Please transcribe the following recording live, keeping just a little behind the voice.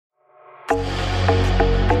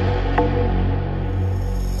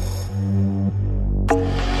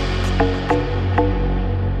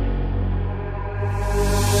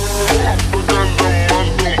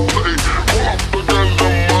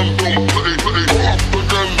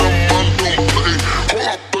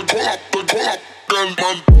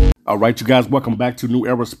right, you guys, welcome back to New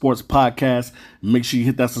Era Sports Podcast. Make sure you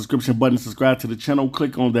hit that subscription button, subscribe to the channel,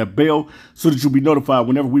 click on that bell so that you'll be notified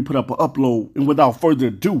whenever we put up an upload. And without further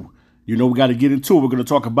ado, we got to get into it. We're going to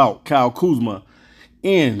talk about Kuzma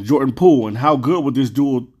and Jordan Poole and how good would this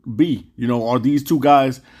duo be? Are these two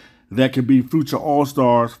guys that could be future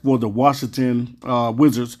all-stars for the Washington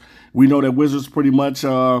Wizards? We know that Wizards pretty much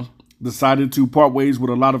decided to part ways with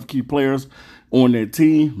a lot of key players on their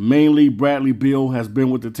team. Mainly Bradley Beal has been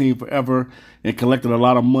with the team forever and collected a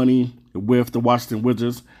lot of money with the Washington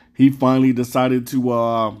Wizards. He finally decided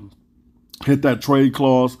to hit that trade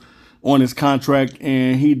clause on his contract,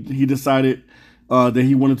 and he decided that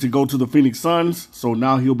he wanted to go to the Phoenix Suns. So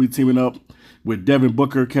now he'll be teaming up with Devin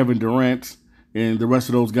Booker, Kevin Durant, and the rest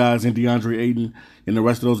of those guys, and DeAndre Ayton, and the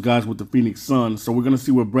rest of those guys with the Phoenix Suns. So we're going to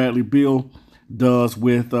see what Bradley Beal does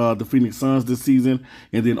with the Phoenix Suns this season.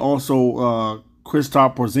 And then also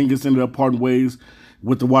Kristaps Porzingis ended up parting ways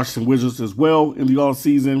with the Washington Wizards as well in the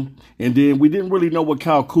offseason. And then we didn't really know what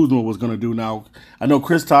Kuzma was going to do. Now, I know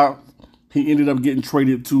Kristaps, he ended up getting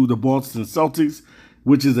traded to the Boston Celtics,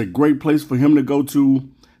 which is a great place for him to go to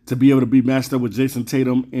be able to be matched up with Jason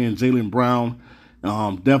Tatum and Jaylen Brown.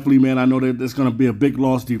 Definitely, man, I know that there's going to be a big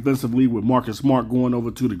loss defensively with Marcus Smart going over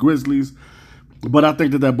to the Grizzlies. But I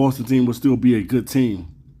think that Boston team will still be a good team.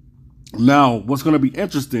 Now, what's going to be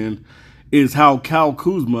interesting is how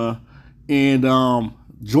Kuzma and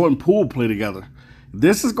Jordan Poole play together.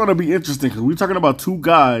 This is going to be interesting because we're talking about two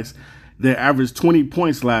guys that averaged 20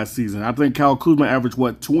 points last season. I think Kuzma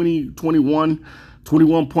averaged, 21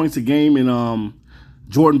 points a game, and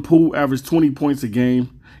Jordan Poole averaged 20 points a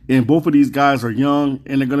game. And both of these guys are young,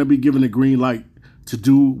 and they're going to be given the green light to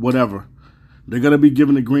do whatever. They're going to be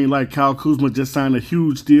given the green light. Kuzma just signed a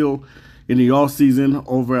huge deal in the offseason,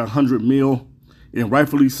 over $100 million. And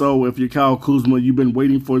rightfully so. If you're Kuzma, you've been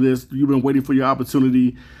waiting for this. You've been waiting for your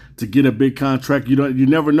opportunity to get a big contract. You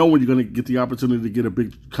never know when you're going to get the opportunity to get a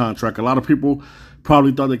big contract. A lot of people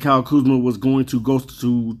probably thought that Kuzma was going to go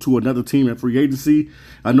to another team at free agency.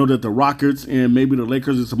 I know that the Rockets and maybe the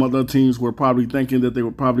Lakers and some other teams were probably thinking that they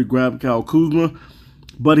would probably grab Kuzma.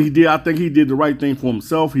 But I think he did the right thing for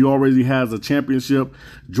himself. He already has a championship.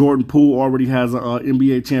 Jordan Poole already has an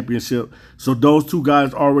NBA championship. So those two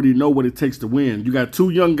guys already know what it takes to win. You got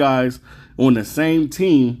two young guys on the same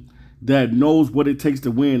team that knows what it takes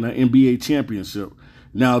to win an NBA championship.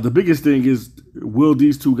 Now, the biggest thing is, will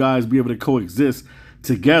these two guys be able to coexist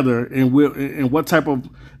together, and what type of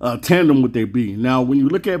tandem would they be? Now, when you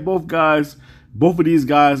look at both of these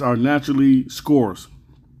guys are naturally scorers.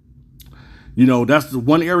 That's the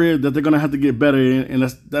one area that they're going to have to get better in, and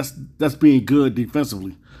that's being good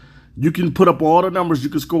defensively. You can put up all the numbers. You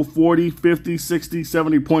can score 40, 50, 60,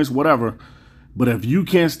 70 points, whatever. But if you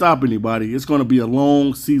can't stop anybody, it's going to be a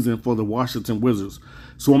long season for the Washington Wizards.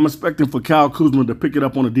 So I'm expecting for Kuzma to pick it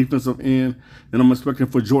up on the defensive end, and I'm expecting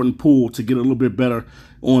for Jordan Poole to get a little bit better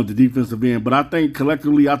on the defensive end. But I think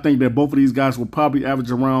collectively, I think that both of these guys will probably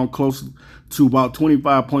average around close to about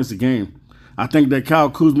 25 points a game. I think that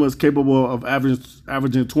Kuzma is capable of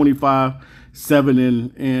averaging 25,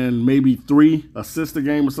 7, and maybe 3 assists a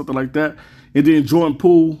game or something like that. And then Jordan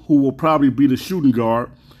Poole, who will probably be the shooting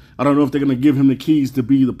guard. I don't know if they're going to give him the keys to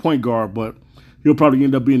be the point guard, but he'll probably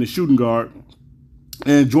end up being the shooting guard.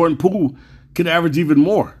 And Jordan Poole could average even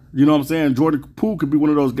more. You know what I'm saying? Jordan Poole could be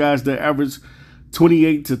one of those guys that average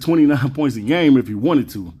 28 to 29 points a game if he wanted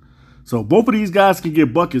to. So both of these guys can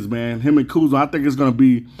get buckets, man. Him and Kuzma, I think it's going to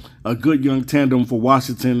be a good young tandem for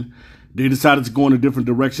Washington. They decided to go in a different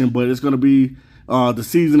direction, but it's going to be the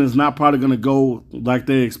season is not probably going to go like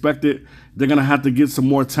they expected. They're going to have to get some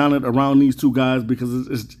more talent around these two guys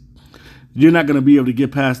because you're not going to be able to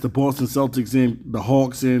get past the Boston Celtics and the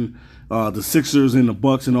Hawks and the Sixers and the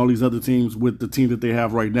Bucks and all these other teams with the team that they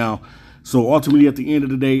have right now. So ultimately, at the end of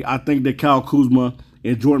the day, I think that Kuzma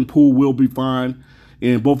and Jordan Poole will be fine.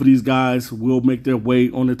 And both of these guys will make their way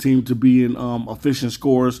on the team to being efficient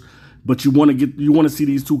scorers. But you want to see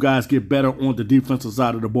these two guys get better on the defensive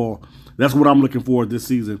side of the ball. That's what I'm looking for this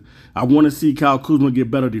season. I want to see Kuzma get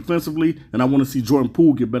better defensively, and I want to see Jordan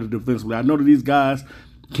Poole get better defensively. I know that these guys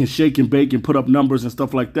can shake and bake and put up numbers and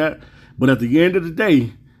stuff like that. But at the end of the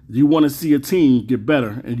day, you want to see a team get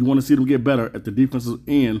better, and you want to see them get better at the defensive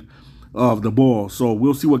end of the ball. So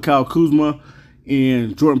we'll see what Kuzma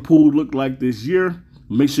and Jordan Poole look like this year.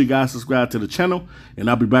 Make sure you guys subscribe to the channel, and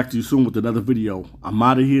I'll be back to you soon with another video. I'm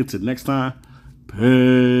out of here. Till next time.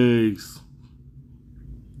 Peace.